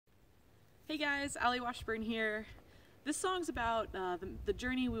Hey guys, Allie Washburn here. This song's about the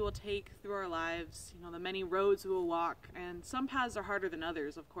journey we will take through our lives, the many roads we will walk, and some paths are harder than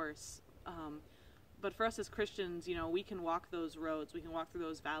others, of course. But for us as Christians, we can walk those roads, we can walk through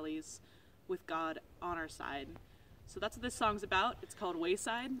those valleys with God on our side. So that's what this song's about. It's called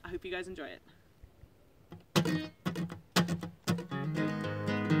Wayside. I hope you guys enjoy it.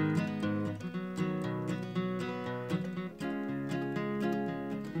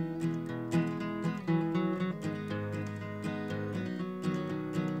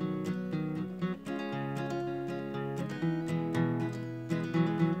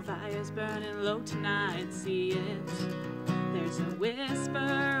 Burning low tonight, see it. There's a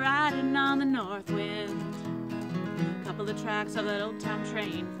whisper riding on the north wind. Couple of tracks of that old town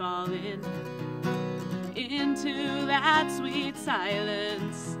train falling into that sweet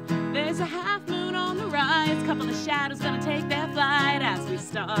silence. There's a half moon on the rise, couple of shadows gonna take their flight as we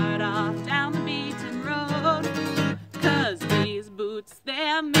start off down the beaten road. 'Cause these boots,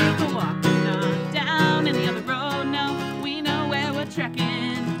 they're made for walking, not down any other road. No, we know where we're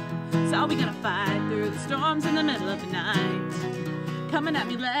trekking. So we're gonna fight through the storms in the middle of the night. Coming at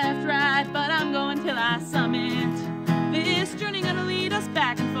me left, right, but I'm going till I summit. This journey gonna lead us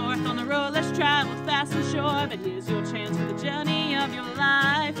back and forth on the road less traveled, fast and sure. But here's your chance for the journey of your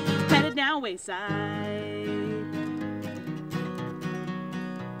life, headed down Wayside.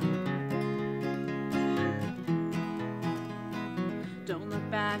 Don't look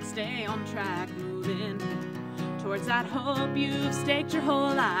back, stay on track, moving towards that hope you've staked your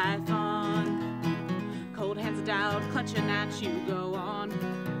whole life on. Cold hands of doubt clutching at you, go on.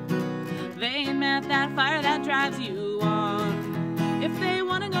 They ain't met that fire that drives you on. If they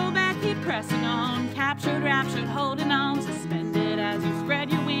wanna go back, keep pressing on. Captured, raptured, holding on, suspended as you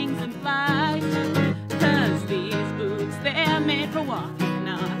spread your wings and fly. 'Cause these boots, they're made for walking,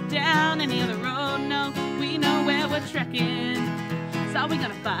 not down any other road. No, we know where we're trekking. So we're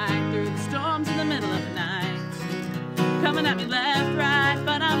gonna fight through the storms in the middle of the night. Coming at me left, right,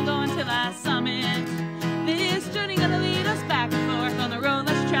 but I'm going till I summit. This journey gonna lead us back and forth on the road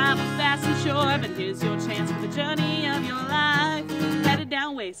less traveled, fast and sure. But here's your chance for the journey of your life, headed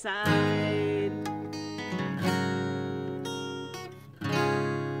down Wayside.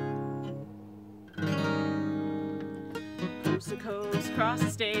 Coast to coast, across the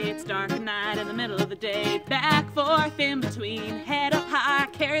states, dark at night, in the middle of the day. Back, forth, in between, head up high,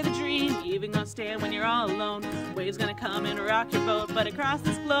 carry the dream. Even gonna stand when you're all alone. Waves gonna come and rock your boat, but across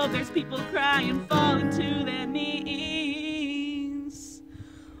this globe there's people crying, falling to their knees.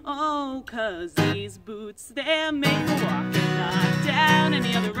 Oh, 'cause these boots, they're made for walking, not down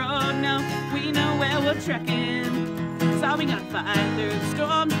any other road. No, we know where we're trekking. So we gonna fight through the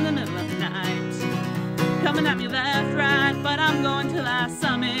storms in the middle of the night. Coming at me left, right, but I'm going till I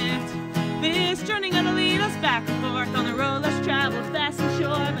summit. This journey gonna lead us back and forth on the road less traveled, fast and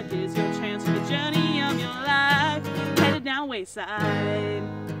sure. But here's your chance for the journey of your life, headed down Wayside.